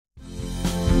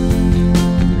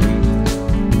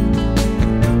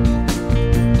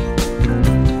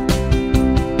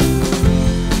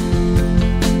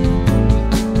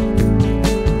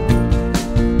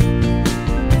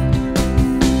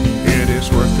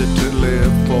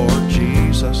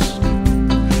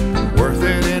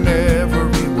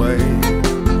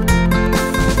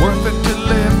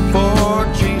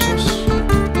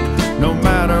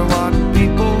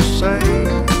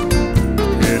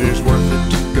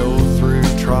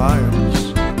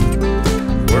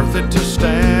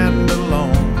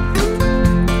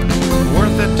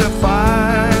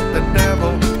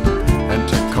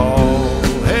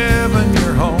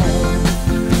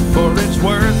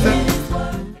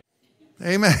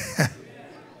Amen.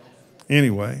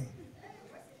 Anyway,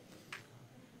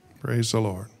 praise the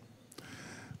Lord.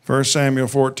 1 Samuel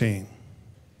 14.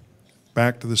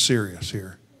 Back to the serious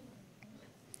here.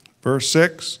 Verse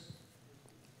 6.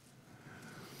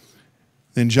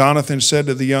 Then Jonathan said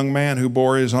to the young man who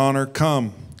bore his honor,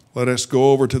 "Come, let us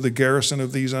go over to the garrison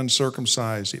of these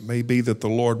uncircumcised. It may be that the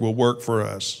Lord will work for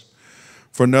us.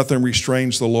 For nothing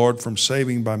restrains the Lord from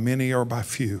saving by many or by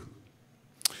few."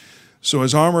 So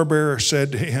his armor bearer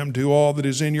said to him, "Do all that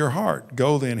is in your heart.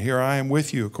 Go then, here I am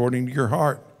with you, according to your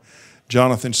heart."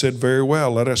 Jonathan said, "Very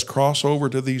well, let us cross over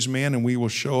to these men, and we will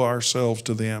show ourselves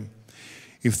to them.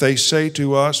 If they say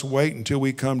to us, 'Wait until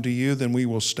we come to you,' then we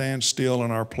will stand still in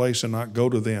our place and not go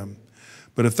to them.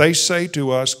 But if they say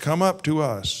to us, 'Come up to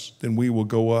us,' then we will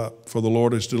go up, for the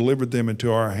Lord has delivered them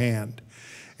into our hand.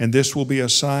 And this will be a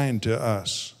sign to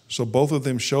us." So both of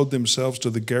them showed themselves to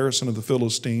the garrison of the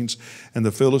Philistines, and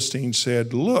the Philistines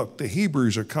said, "Look, the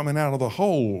Hebrews are coming out of the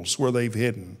holes where they've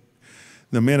hidden."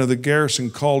 The men of the garrison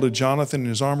called to Jonathan and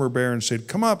his armor bearer and said,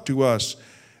 "Come up to us,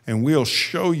 and we'll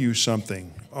show you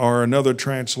something." Or another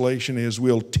translation is,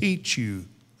 "We'll teach you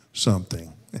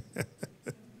something."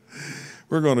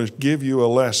 We're going to give you a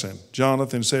lesson.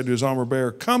 Jonathan said to his armor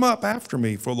bearer, "Come up after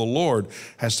me, for the Lord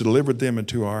has delivered them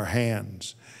into our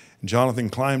hands." And Jonathan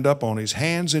climbed up on his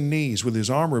hands and knees with his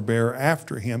armor bearer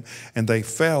after him, and they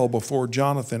fell before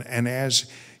Jonathan. And as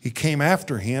he came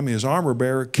after him, his armor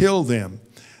bearer killed them.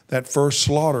 That first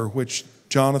slaughter which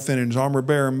Jonathan and his armor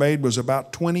bearer made was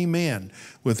about 20 men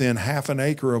within half an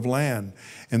acre of land.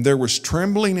 And there was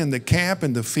trembling in the camp,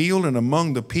 in the field, and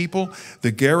among the people.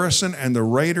 The garrison and the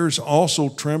raiders also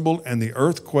trembled, and the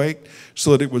earth quaked,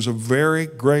 so that it was a very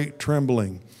great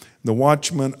trembling. The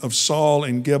watchmen of Saul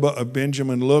in Gibeah of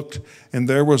Benjamin looked, and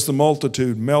there was the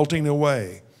multitude melting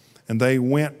away, and they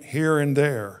went here and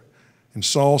there. And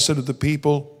Saul said to the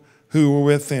people who were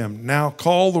with them, "Now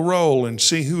call the roll and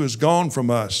see who has gone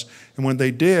from us." And when they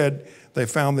did, they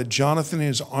found that Jonathan and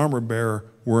his armor bearer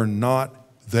were not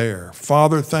there.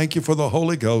 Father, thank you for the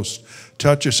Holy Ghost.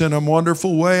 Touch us in a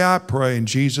wonderful way, I pray, in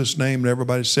Jesus' name. And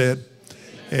everybody said,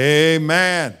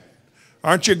 Amen.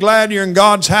 Aren't you glad you're in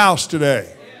God's house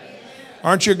today?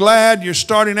 Aren't you glad you're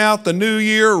starting out the new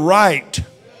year right?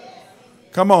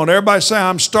 Come on, everybody say,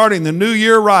 "I'm starting the new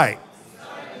year right."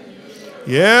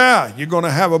 Yeah, you're going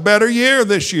to have a better year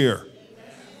this year.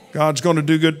 God's going to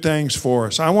do good things for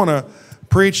us. I want to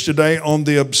preach today on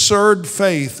the absurd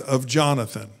faith of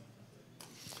Jonathan.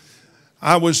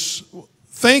 I was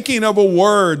thinking of a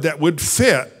word that would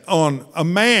fit on a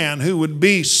man who would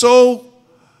be so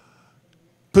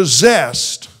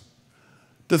possessed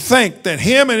to think that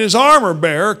him and his armor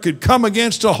bearer could come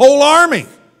against a whole army.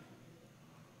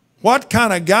 What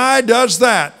kind of guy does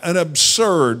that? An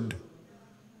absurd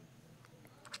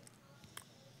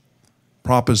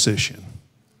proposition.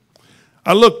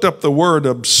 I looked up the word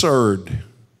absurd.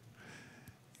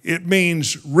 It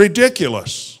means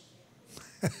ridiculous,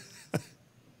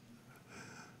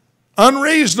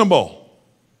 unreasonable,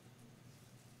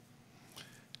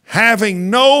 having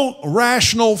no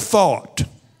rational thought.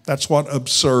 That's what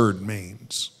absurd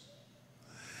means.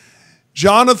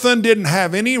 Jonathan didn't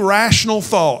have any rational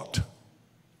thought.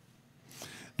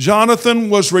 Jonathan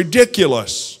was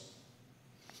ridiculous,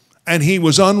 and he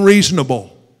was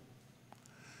unreasonable.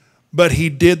 But he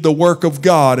did the work of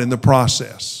God in the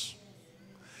process.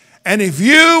 And if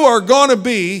you are going to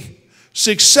be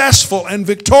successful and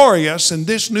victorious in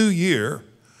this new year,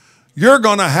 you're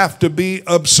going to have to be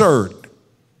absurd.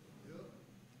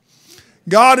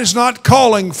 God is not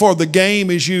calling for the game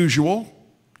as usual.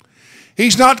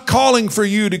 He's not calling for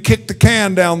you to kick the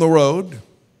can down the road.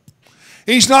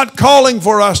 He's not calling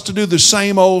for us to do the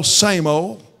same old, same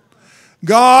old.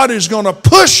 God is going to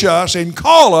push us and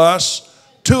call us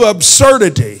to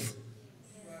absurdity.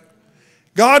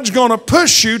 God's going to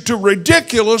push you to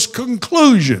ridiculous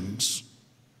conclusions.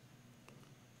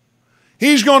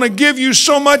 He's going to give you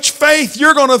so much faith,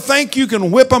 you're going to think you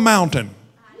can whip a mountain.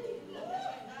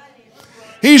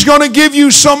 He's going to give you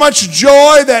so much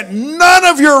joy that none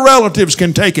of your relatives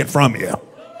can take it from you.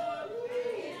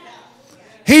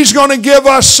 He's going to give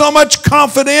us so much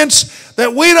confidence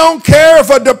that we don't care if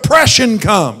a depression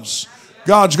comes.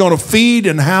 God's going to feed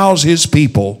and house His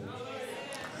people.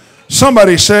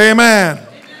 Somebody say amen.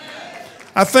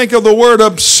 I think of the word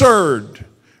absurd,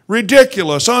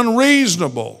 ridiculous,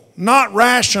 unreasonable, not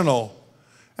rational.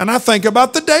 And I think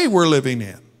about the day we're living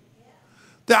in.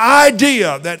 The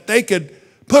idea that they could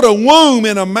put a womb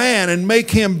in a man and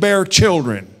make him bear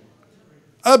children.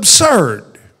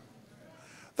 Absurd.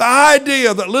 The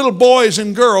idea that little boys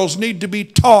and girls need to be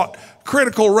taught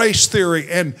critical race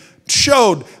theory and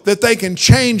showed that they can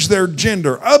change their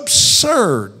gender.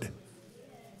 Absurd.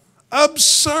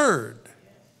 Absurd.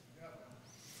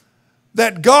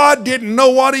 That God didn't know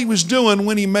what he was doing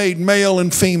when he made male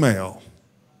and female.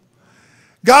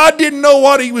 God didn't know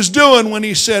what he was doing when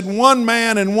he said one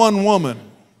man and one woman.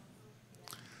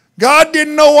 God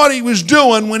didn't know what he was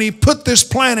doing when he put this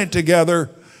planet together,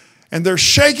 and they're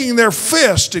shaking their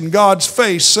fist in God's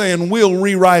face saying, we'll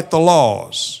rewrite the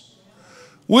laws.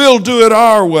 We'll do it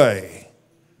our way.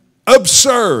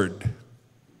 Absurd.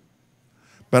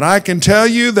 But I can tell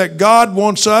you that God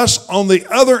wants us on the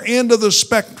other end of the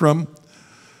spectrum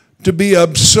to be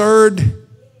absurd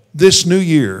this new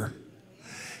year.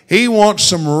 He wants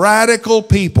some radical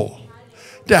people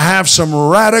to have some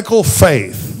radical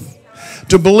faith,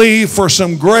 to believe for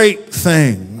some great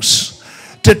things,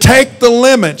 to take the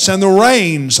limits and the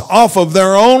reins off of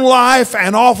their own life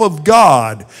and off of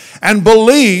God and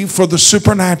believe for the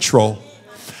supernatural.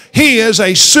 He is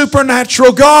a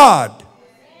supernatural God.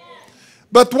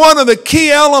 But one of the key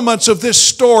elements of this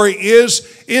story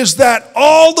is that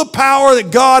all the power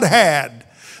that God had,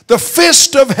 the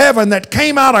fist of heaven that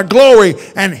came out of glory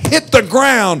and hit the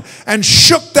ground and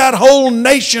shook that whole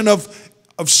nation of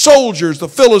soldiers, the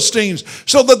Philistines,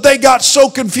 so that they got so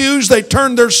confused they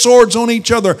turned their swords on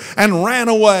each other and ran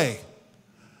away.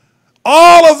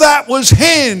 All of that was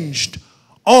hinged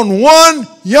on one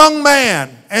young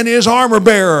man and his armor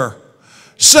bearer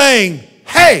saying,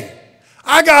 hey,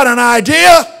 I got an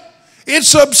idea.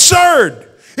 It's absurd.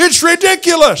 It's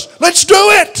ridiculous. Let's do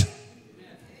it.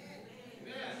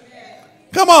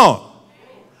 Come on.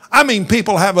 I mean,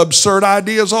 people have absurd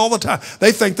ideas all the time.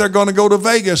 They think they're going to go to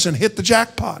Vegas and hit the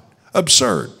jackpot.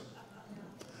 Absurd.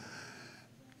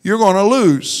 You're going to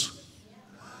lose.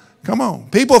 Come on.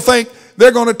 People think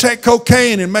they're going to take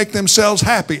cocaine and make themselves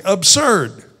happy.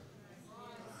 Absurd.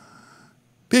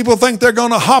 People think they're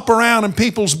going to hop around in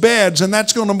people's beds and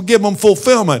that's going to give them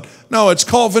fulfillment. No, it's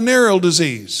called venereal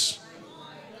disease.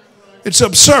 It's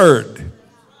absurd.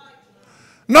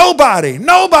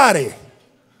 Nobody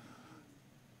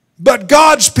but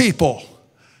God's people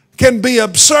can be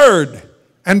absurd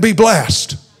and be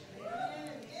blessed.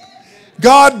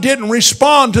 God didn't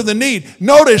respond to the need.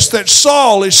 Notice that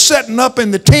Saul is setting up in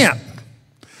the tent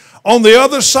on the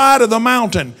other side of the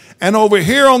mountain. And over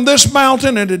here on this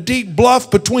mountain and a deep bluff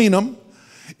between them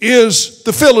is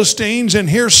the Philistines, and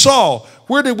here's Saul.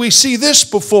 Where did we see this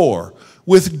before?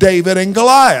 With David and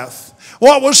Goliath.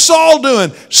 What was Saul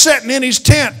doing? Sitting in his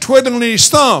tent, twiddling his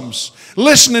thumbs,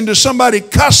 listening to somebody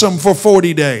cuss him for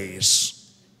 40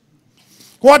 days.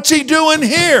 What's he doing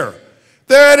here?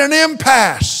 They're at an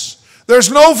impasse. There's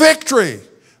no victory.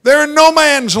 They're in no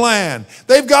man's land.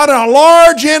 They've got a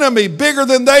large enemy, bigger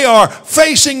than they are,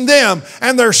 facing them,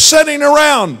 and they're sitting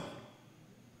around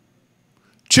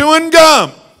chewing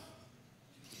gum,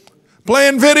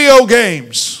 playing video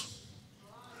games,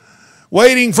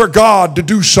 waiting for God to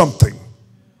do something.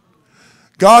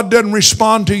 God doesn't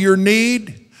respond to your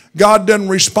need. God doesn't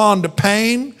respond to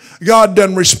pain. God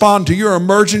doesn't respond to your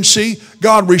emergency.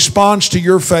 God responds to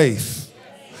your faith.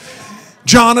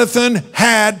 Jonathan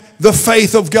had the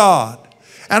faith of God.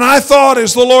 And I thought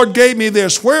as the Lord gave me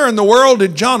this, where in the world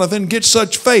did Jonathan get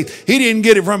such faith? He didn't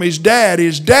get it from his dad.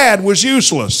 His dad was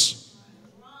useless.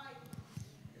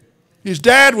 His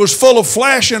dad was full of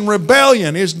flesh and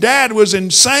rebellion. His dad was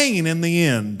insane in the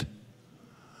end.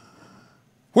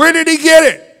 Where did he get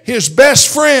it? His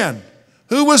best friend.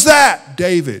 Who was that?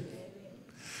 David.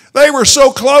 They were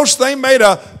so close they made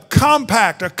a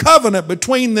compact, a covenant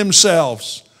between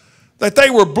themselves. That they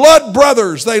were blood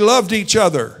brothers. They loved each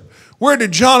other. Where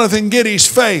did Jonathan get his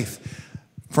faith?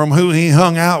 From who he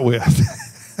hung out with.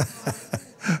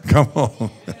 Come on.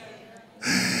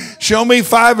 Show me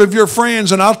 5 of your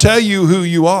friends and I'll tell you who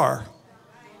you are.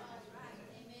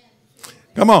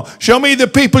 Come on. Show me the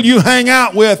people you hang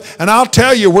out with and I'll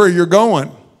tell you where you're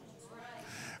going.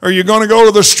 Are you going to go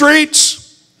to the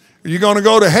streets? Are you going to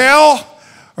go to hell?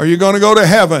 Or are you going to go to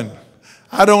heaven?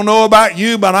 I don't know about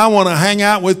you, but I want to hang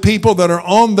out with people that are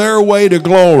on their way to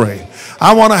glory.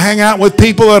 I want to hang out with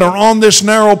people that are on this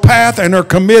narrow path and are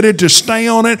committed to stay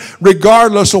on it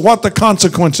regardless of what the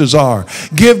consequences are.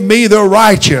 Give me the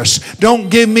righteous. Don't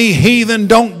give me heathen.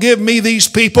 Don't give me these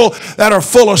people that are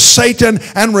full of Satan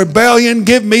and rebellion.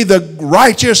 Give me the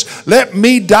righteous. Let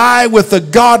me die with the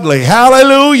godly.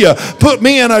 Hallelujah. Put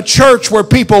me in a church where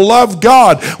people love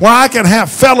God, where I can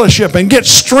have fellowship and get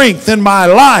strength in my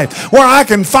life, where I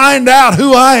can find out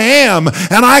who I am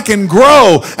and I can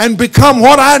grow and become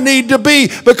what I need to be be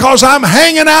because I'm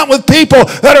hanging out with people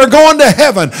that are going to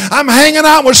heaven. I'm hanging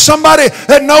out with somebody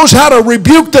that knows how to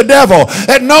rebuke the devil,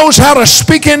 that knows how to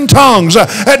speak in tongues,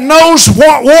 that knows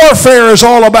what warfare is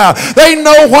all about. They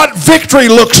know what victory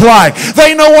looks like.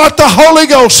 They know what the Holy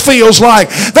Ghost feels like.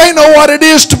 They know what it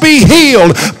is to be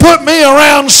healed. Put me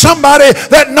around somebody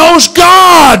that knows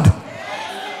God.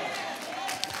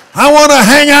 I want to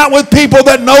hang out with people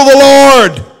that know the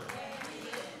Lord.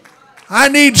 I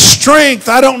need strength.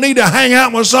 I don't need to hang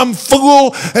out with some fool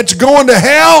that's going to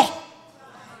hell.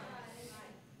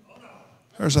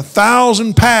 There's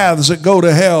 1,000 paths that go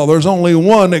to hell. There's only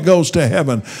one that goes to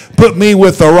heaven. Put me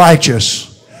with the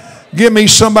righteous. Give me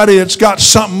somebody that's got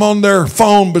something on their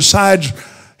phone besides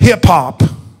hip hop.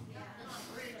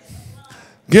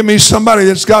 Give me somebody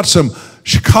that's got some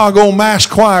Chicago Mass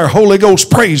Choir Holy Ghost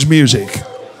praise music.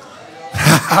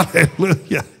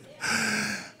 Hallelujah.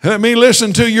 Let me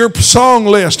listen to your song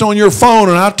list on your phone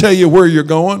and I'll tell you where you're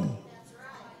going.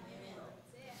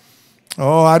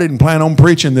 Oh, I didn't plan on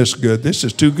preaching this good. This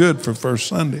is too good for first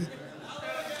Sunday.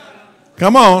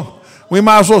 Come on. We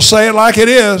might as well say it like it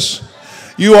is.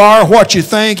 You are what you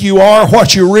think. You are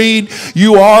what you read.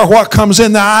 You are what comes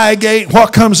in the eye gate,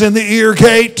 what comes in the ear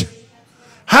gate.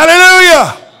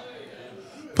 Hallelujah.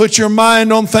 Put your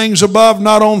mind on things above,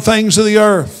 not on things of the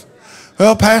earth.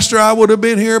 Well, Pastor, I would have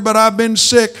been here, but I've been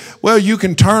sick. Well, you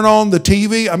can turn on the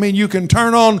TV. You can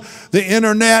turn on the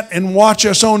internet and watch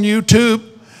us on YouTube.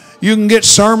 You can get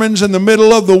sermons in the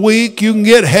middle of the week. You can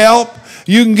get help.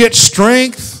 You can get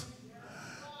strength.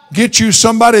 Get you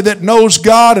somebody that knows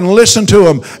God and listen to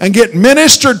them and get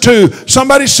ministered to.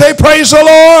 Somebody say, praise the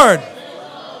Lord.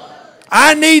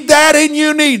 I need that and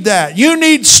you need that. You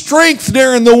need strength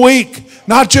during the week,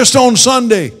 not just on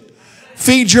Sunday.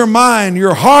 Feed your mind,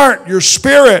 your heart, your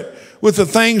spirit with the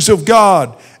things of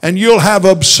God, and you'll have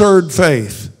absurd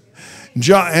faith.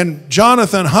 And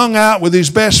Jonathan hung out with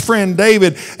his best friend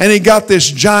David, and he got this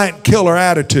giant killer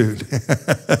attitude.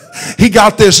 He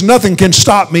got this, nothing can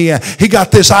stop me. He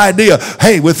got this idea,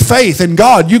 hey, with faith in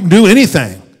God, you can do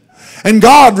anything. And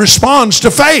God responds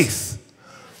to faith.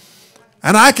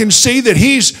 And I can see that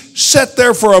he's sat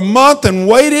there for a month and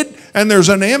waited, and there's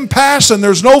an impasse, and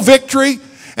there's no victory.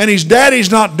 And his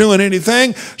daddy's not doing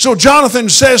anything. So Jonathan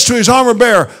says to his armor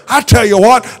bearer, I tell you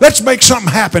what, let's make something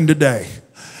happen today.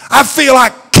 I feel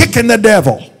like kicking the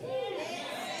devil.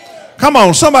 Come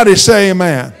on, somebody say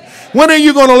amen. When are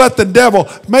you going to let the devil,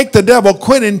 make the devil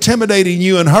quit intimidating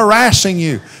you and harassing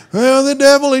you? Well, the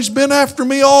devil, he's been after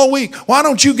me all week. Why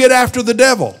don't you get after the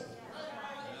devil?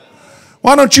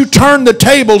 Why don't you turn the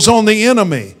tables on the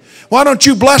enemy? Why don't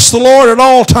you bless the Lord at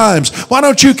all times? Why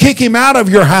don't you kick him out of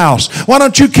your house? Why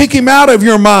don't you kick him out of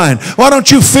your mind? Why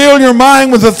don't you fill your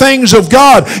mind with the things of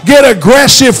God? Get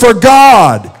aggressive for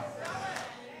God.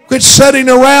 Quit sitting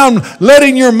around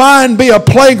letting your mind be a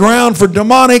playground for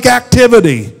demonic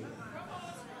activity.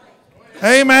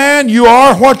 Amen. You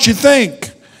are what you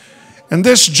think. And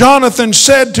this Jonathan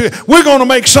said to, we're going to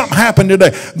make something happen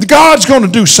today. God's going to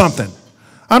do something.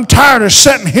 I'm tired of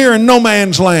sitting here in no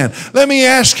man's land. Let me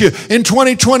ask you, in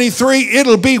 2023,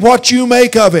 it'll be what you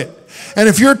make of it. And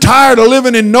if you're tired of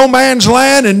living in no man's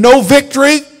land and no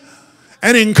victory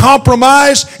and in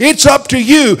compromise, it's up to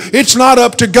you. It's not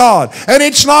up to God. And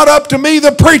it's not up to me,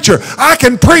 the preacher. I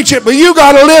can preach it, but you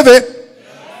got to live it.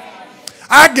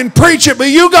 I can preach it, but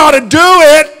you got to do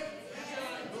it.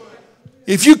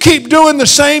 If you keep doing the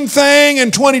same thing in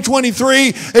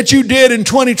 2023 that you did in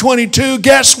 2022,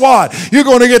 guess what? You're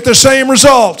going to get the same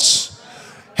results.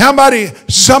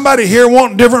 Somebody here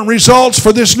want different results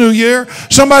for this new year?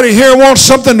 Somebody here wants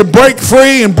something to break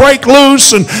free and break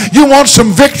loose, and you want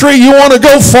some victory, you want to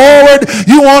go forward,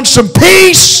 you want some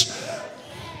peace?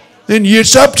 Then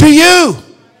it's up to you.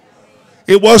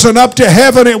 It wasn't up to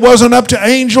heaven, it wasn't up to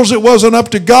angels, it wasn't up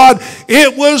to God.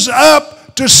 It was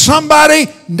up to somebody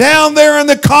down there in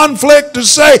the conflict to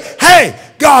say, hey,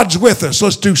 God's with us.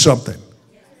 Let's do something.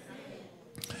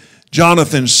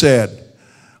 Jonathan said,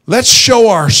 let's show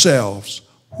ourselves.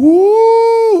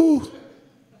 Woo!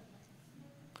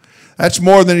 That's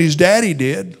more than his daddy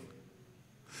did.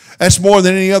 That's more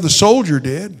than any other soldier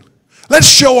did. Let's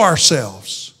show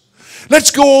ourselves.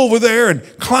 Let's go over there and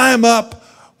climb up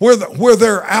where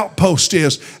their outpost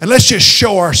is, and let's just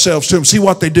show ourselves to them, see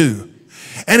what they do.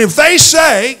 And if they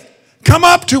say, come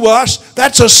up to us,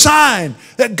 that's a sign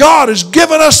that God has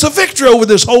given us the victory over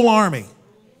this whole army.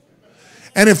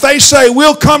 And if they say,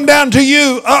 we'll come down to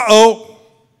you, uh-oh.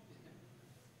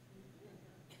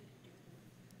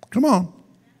 Come on.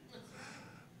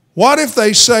 What if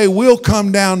they say, we'll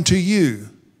come down to you?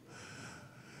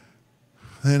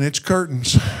 Then it's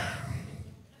curtains.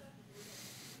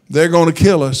 They're going to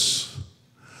kill us.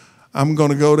 I'm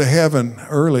going to go to heaven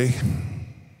early.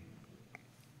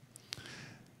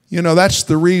 You know, that's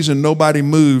the reason nobody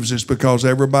moves, is because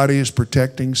everybody is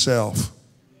protecting self.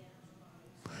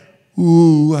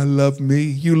 Ooh, I love me.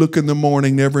 You look in the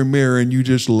morning in every mirror and you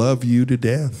just love you to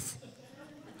death.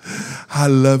 I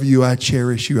love you. I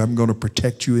cherish you. I'm going to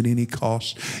protect you at any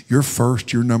cost. You're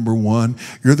first. You're number one.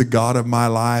 You're the God of my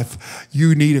life.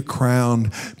 You need a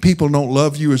crown. People don't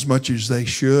love you as much as they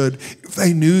should. If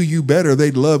they knew you better,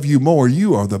 they'd love you more.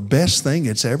 You are the best thing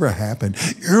that's ever happened.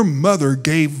 Your mother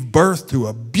gave birth to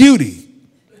a beauty.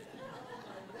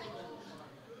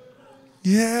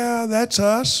 Yeah, that's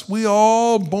us. We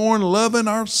all born loving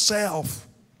ourselves.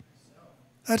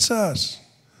 That's us.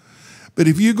 But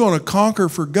if you're going to conquer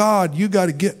for God, you got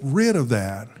to get rid of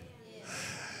that.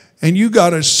 And you got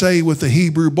to say with the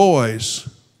Hebrew boys,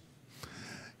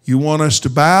 you want us to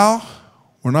bow?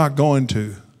 We're not going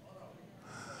to.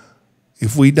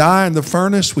 If we die in the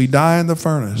furnace, we die in the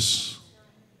furnace.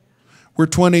 We're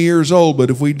 20 years old, but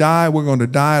if we die, we're going to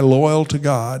die loyal to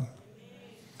God.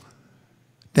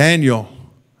 Daniel,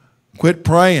 quit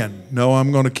praying. No,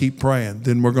 I'm going to keep praying.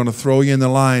 Then we're going to throw you in the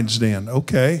lion's den.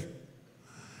 Okay.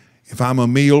 If I'm a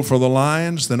meal for the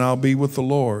lions, then I'll be with the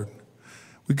Lord.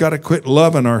 We've got to quit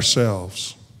loving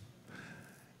ourselves.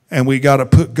 And we got to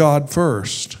put God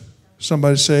first.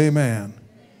 Somebody say amen.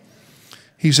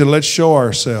 He said, let's show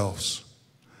ourselves.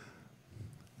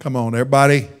 Come on,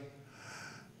 everybody.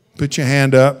 Put your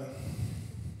hand up.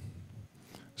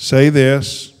 Say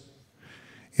this.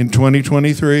 In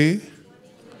 2023,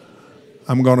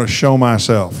 I'm going to show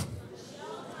myself.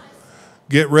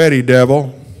 Get ready,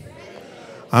 devil.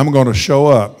 I'm going to show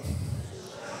up.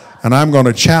 And I'm going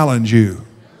to challenge you.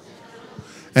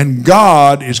 And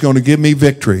God is going to give me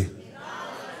victory.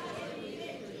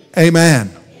 Amen.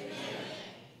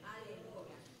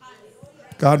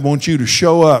 God wants you to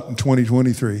show up in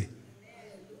 2023.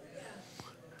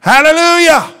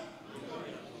 Hallelujah.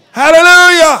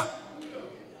 Hallelujah.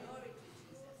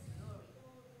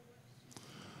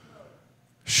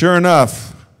 Sure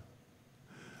enough,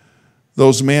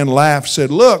 those men laughed, said,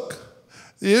 look,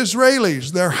 the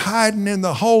Israelis, they're hiding in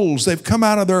the holes. They've come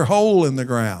out of their hole in the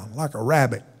ground like a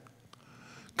rabbit.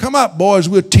 Come up, boys,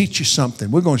 we'll teach you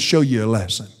something. We're going to show you a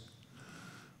lesson.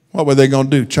 What were they going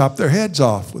to do? Chop their heads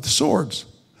off with swords.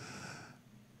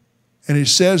 And it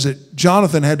says that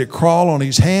Jonathan had to crawl on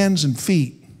his hands and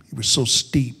feet. It was so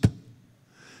steep.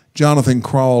 Jonathan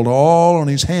crawled all on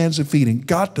his hands and feet and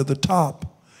got to the top.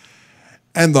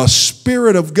 And the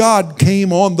Spirit of God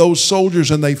came on those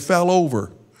soldiers and they fell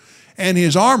over. And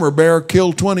his armor bearer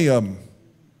killed 20 of them.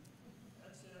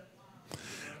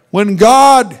 When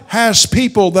God has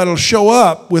people that'll show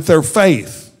up with their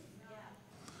faith,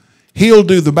 He'll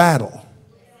do the battle.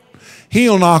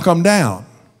 He'll knock them down.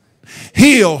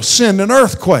 He'll send an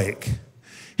earthquake.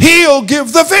 He'll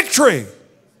give the victory.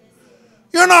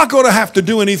 You're not going to have to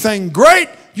do anything great.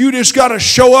 You just got to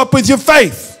show up with your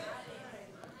faith.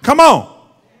 Come on.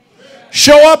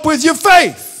 Show up with your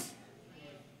faith.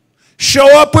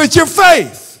 Show up with your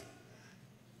faith.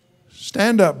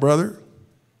 Stand up, brother.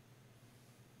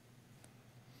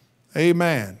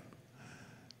 Amen.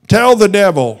 Tell the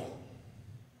devil,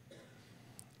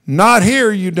 not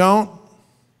here you don't.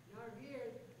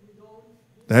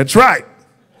 That's right.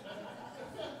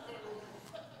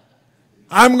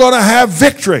 I'm going to have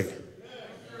victory.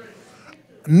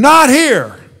 Not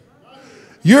here.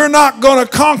 You're not going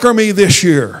to conquer me this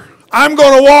year. I'm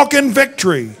going to walk in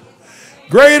victory.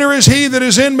 Greater is He that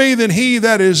is in me than he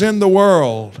that is in the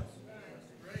world.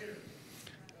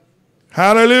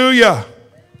 Hallelujah.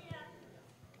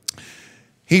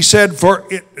 He said, for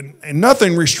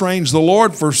nothing restrains the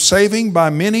Lord for saving by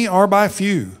many or by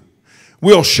few.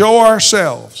 We'll show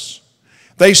ourselves.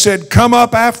 They said, come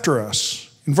up after us,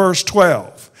 in verse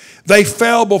 12. They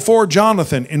fell before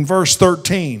Jonathan, in verse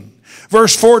 13.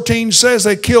 Verse 14 says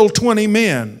they killed 20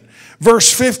 men.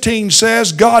 Verse 15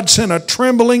 says God sent a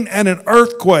trembling and an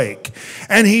earthquake,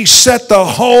 and He set the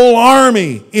whole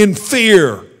army in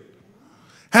fear.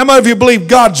 How many of you believe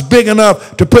God's big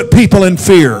enough to put people in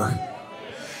fear?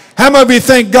 How many of you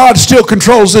think God still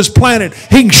controls this planet?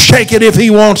 He can shake it if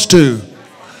He wants to.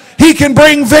 He can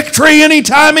bring victory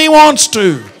anytime He wants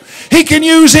to. He can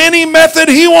use any method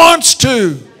He wants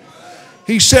to.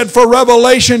 He said for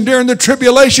Revelation during the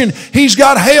tribulation, He's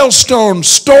got hailstones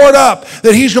stored up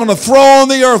that He's going to throw on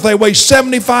the earth. They weigh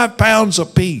 75 pounds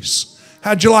apiece.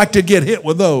 How'd you like to get hit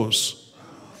with those?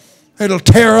 It'll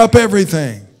tear up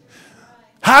everything.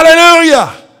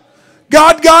 Hallelujah.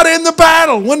 God got in the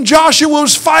battle. When Joshua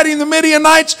was fighting the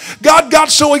Midianites, God got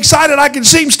so excited I could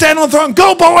see Him stand on the throne.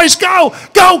 Go, boys, go,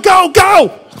 go, go,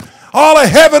 go. All of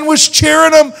heaven was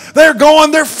cheering them.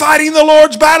 They're fighting the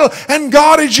Lord's battle, and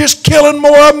God is just killing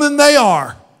more of them than they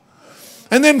are.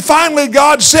 And then finally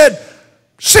God said,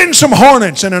 send some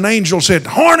hornets. And an angel said,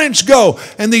 hornets go.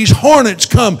 And these hornets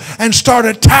come and start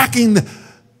attacking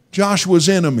Joshua's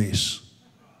enemies.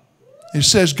 It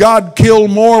says God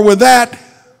killed more with that,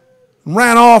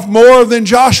 ran off more than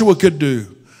Joshua could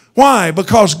do. Why?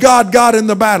 Because God got in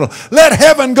the battle. Let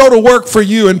heaven go to work for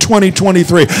you in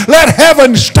 2023. Let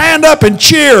heaven stand up and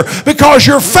cheer because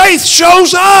your faith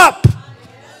shows up.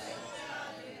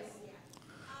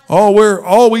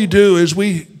 All we do is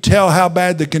we tell how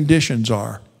bad the conditions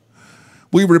are.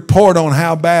 We report on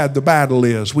how bad the battle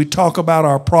is. We talk about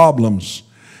our problems.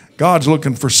 God's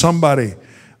looking for somebody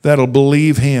that'll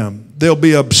believe Him. They'll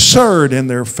be absurd in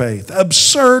their faith.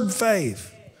 Absurd faith.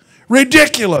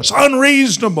 Ridiculous,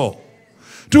 unreasonable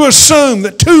to assume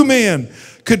that two men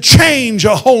could change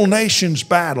a whole nation's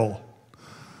battle.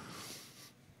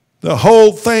 The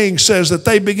whole thing says that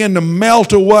they begin to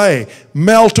melt away,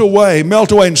 melt away,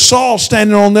 melt away. And Saul,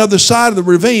 standing on the other side of the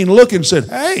ravine, looking, said,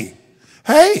 hey,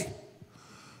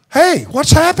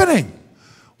 what's happening?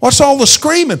 What's all the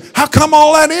screaming? How come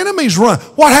all that enemies run?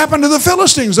 What happened to the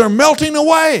Philistines? They're melting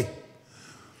away.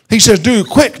 He says, do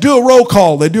a roll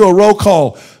call. They do a roll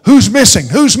call. Who's missing?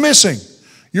 Who's missing?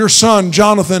 Your son,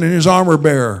 Jonathan, and his armor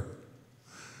bearer.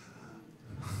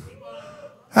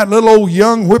 That little old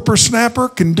young whippersnapper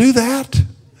can do that?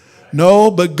 No,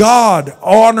 but God,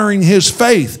 honoring His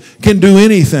faith, can do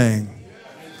anything.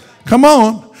 Come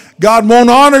on. God won't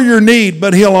honor your need,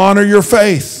 but He'll honor your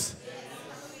faith.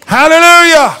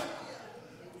 Hallelujah.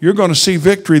 You're going to see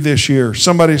victory this year.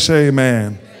 Somebody say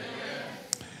amen.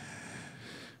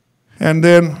 And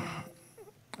then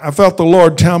I felt the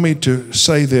Lord tell me to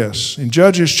say this. In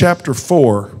Judges chapter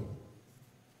 4,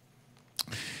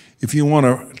 if you want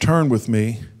to turn with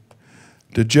me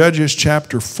to Judges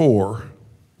chapter 4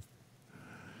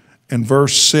 and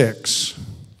verse 6.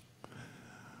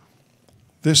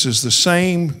 This is the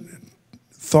same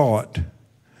thought.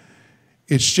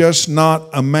 It's just not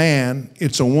a man,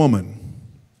 it's a woman.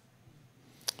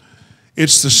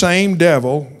 It's the same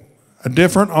devil, a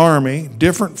different army,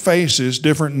 different faces,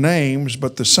 different names,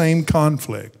 but the same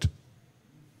conflict.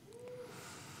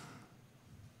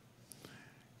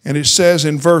 And it says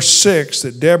in verse 6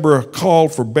 that Deborah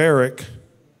called for Barak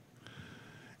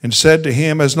and said to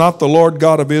him, has not the Lord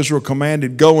God of Israel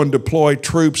commanded, go and deploy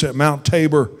troops at Mount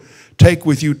Tabor, take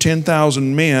with you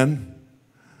 10,000 men,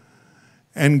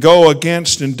 and go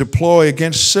against and deploy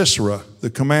against Sisera, the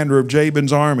commander of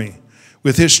Jabin's army,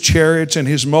 with his chariots and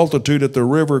his multitude at the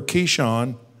river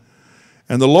Kishon,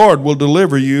 and the Lord will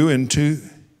deliver you into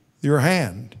your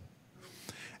hand.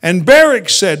 And Barak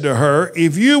said to her,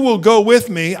 if you will go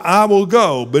with me, I will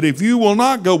go. But if you will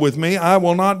not go with me, I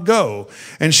will not go.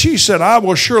 And she said, I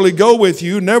will surely go with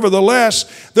you.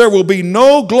 Nevertheless, there will be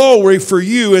no glory for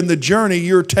you in the journey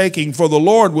you're taking, for the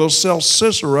Lord will sell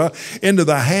Sisera into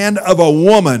the hand of a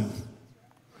woman.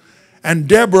 And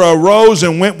Deborah arose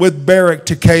and went with Barak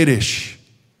to Kadesh.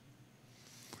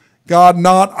 God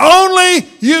not only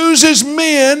uses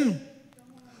men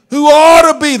who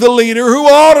ought to be the leader, who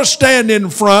ought to stand in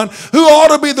front, who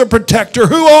ought to be the protector,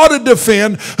 who ought to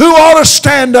defend, who ought to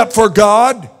stand up for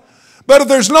God. But if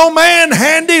there's no man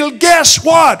handy, guess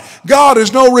what? God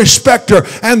is no respecter,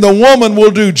 and the woman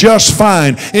will do just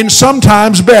fine, and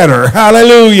sometimes better.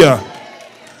 Hallelujah.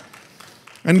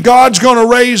 And God's going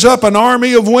to raise up an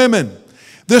army of women.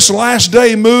 This last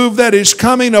day move that is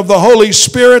coming of the Holy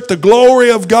Spirit, the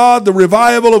glory of God, the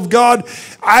revival of God,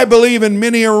 I believe in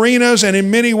many arenas and in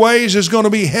many ways is going to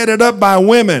be headed up by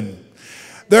women.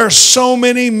 There are so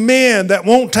many men that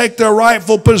won't take their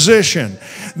rightful position.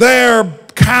 They're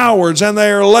cowards and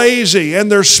they're lazy and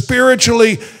they're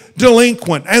spiritually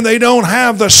delinquent, and they don't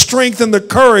have the strength and the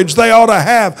courage they ought to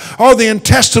have, or the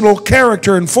intestinal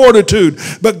character and fortitude.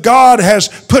 But God has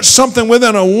put something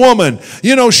within a woman.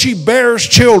 You know, she bears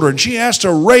children. She has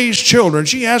to raise children.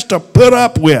 She has to put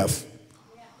up with.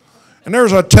 And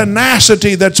there's a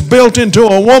tenacity that's built into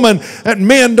a woman that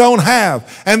men don't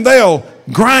have. And they'll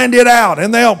grind it out,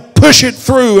 and they'll push it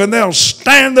through, and they'll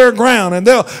stand their ground, and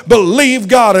they'll believe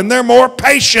God, and they're more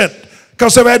patient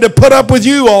because they've had to put up with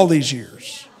you all these years.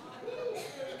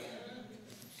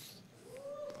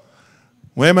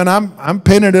 Women, I'm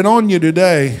pinning it on you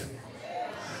today.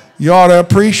 You ought to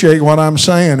appreciate what I'm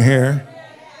saying here.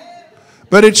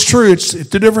 But it's true. It's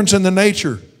the difference in the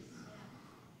nature.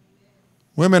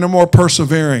 Women are more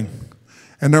persevering,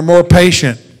 and they're more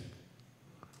patient.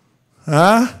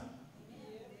 Huh?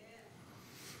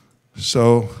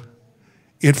 So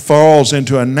it falls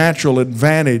into a natural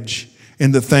advantage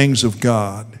in the things of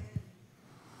God.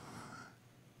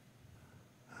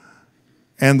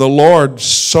 And the Lord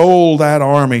sold that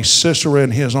army, Sisera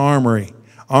and his army,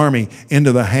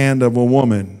 into the hand of a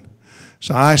woman.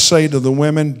 So I say to the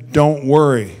women, don't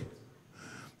worry.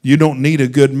 You don't need a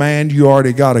good man. You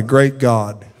already got a great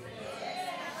God.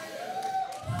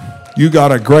 You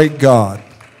got a great God.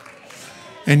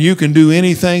 And you can do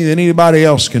anything that anybody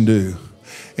else can do.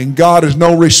 And God is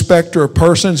no respecter of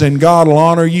persons, and God will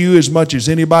honor you as much as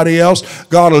anybody else.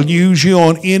 God will use you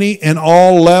on any and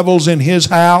all levels in His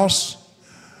house.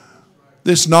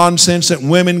 This nonsense that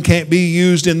women can't be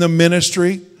used in the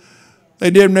ministry. They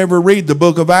didn't ever read the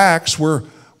book of Acts where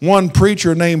one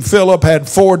preacher named Philip had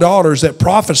 4 daughters that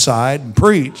prophesied and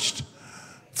preached.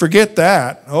 Forget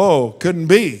that. Oh, couldn't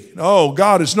be. Oh,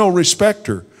 God is no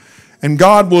respecter. And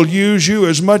God will use you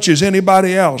as much as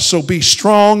anybody else. So be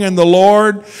strong in the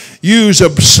Lord. Use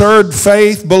absurd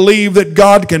faith. Believe that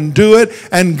God can do it,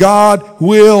 and God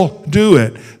will do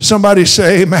it. Somebody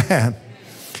say amen.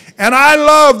 And I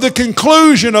love the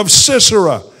conclusion of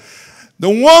Sisera. The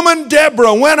woman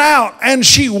Deborah went out and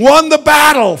she won the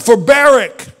battle for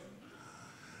Barak.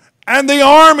 And the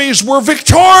armies were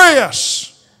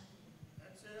victorious.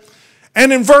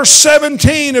 And in verse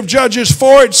 17 of Judges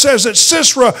 4, it says that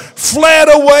Sisera fled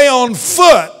away on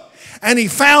foot, and he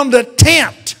found a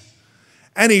tent.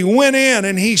 And he went in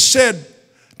and he said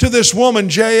to this woman,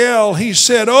 Jael, he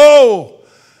said, oh,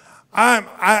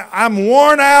 I'm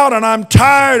worn out and I'm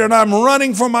tired and I'm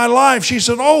running for my life. She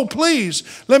said, oh, please,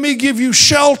 let me give you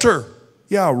shelter.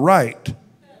 Yeah, right.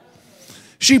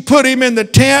 She put him in the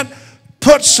tent,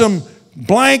 put some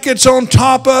blankets on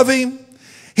top of him.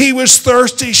 He was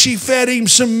thirsty. She fed him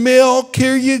some milk.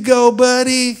 Here you go,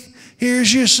 buddy.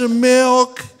 Here's you some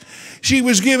milk. She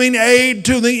was giving aid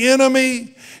to the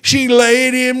enemy. She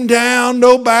laid him down.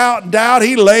 No doubt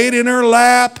he laid in her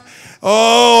lap.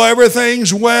 Oh,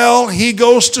 everything's well. He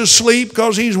goes to sleep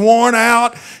because he's worn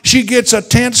out. She gets a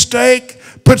tent stake,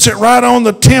 puts it right on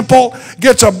the temple,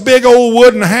 gets a big old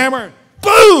wooden hammer.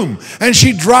 Boom! And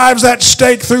she drives that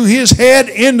stake through his head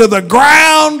into the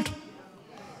ground.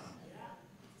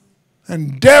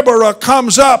 And Deborah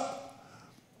comes up,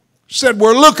 said,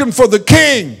 we're looking for the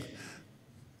king.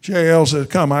 Jael said,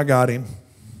 come, I got him.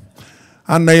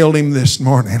 I nailed him this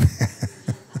morning.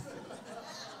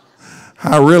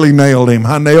 I really nailed him.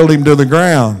 I nailed him to the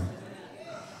ground.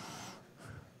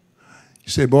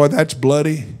 You say, boy, that's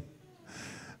bloody.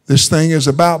 This thing is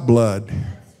about blood.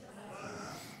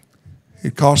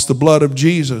 It cost the blood of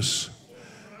Jesus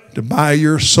to buy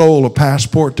your soul a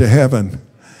passport to heaven.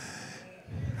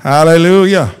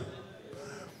 Hallelujah.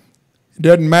 It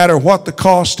doesn't matter what the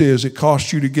cost is. It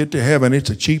costs you to get to heaven.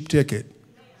 It's a cheap ticket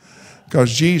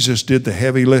because Jesus did the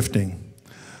heavy lifting.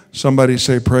 Somebody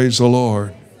say, praise the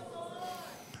Lord.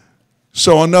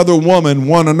 So another woman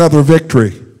won another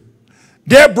victory.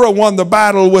 Deborah won the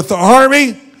battle with the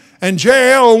army, and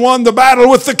Jael won the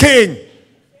battle with the king.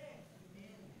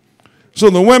 So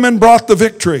the women brought the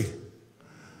victory.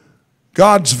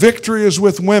 God's victory is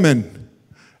with women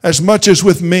as much as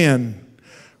with men,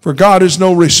 for God is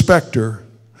no respecter.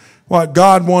 What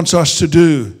God wants us to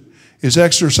do is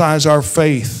exercise our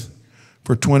faith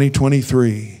for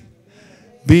 2023.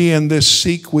 Be in this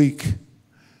Seek Week.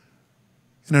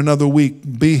 In another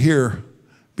week, be here.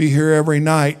 Be here every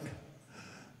night.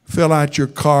 Fill out your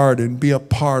card and be a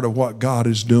part of what God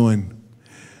is doing.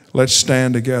 Let's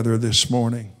stand together this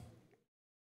morning.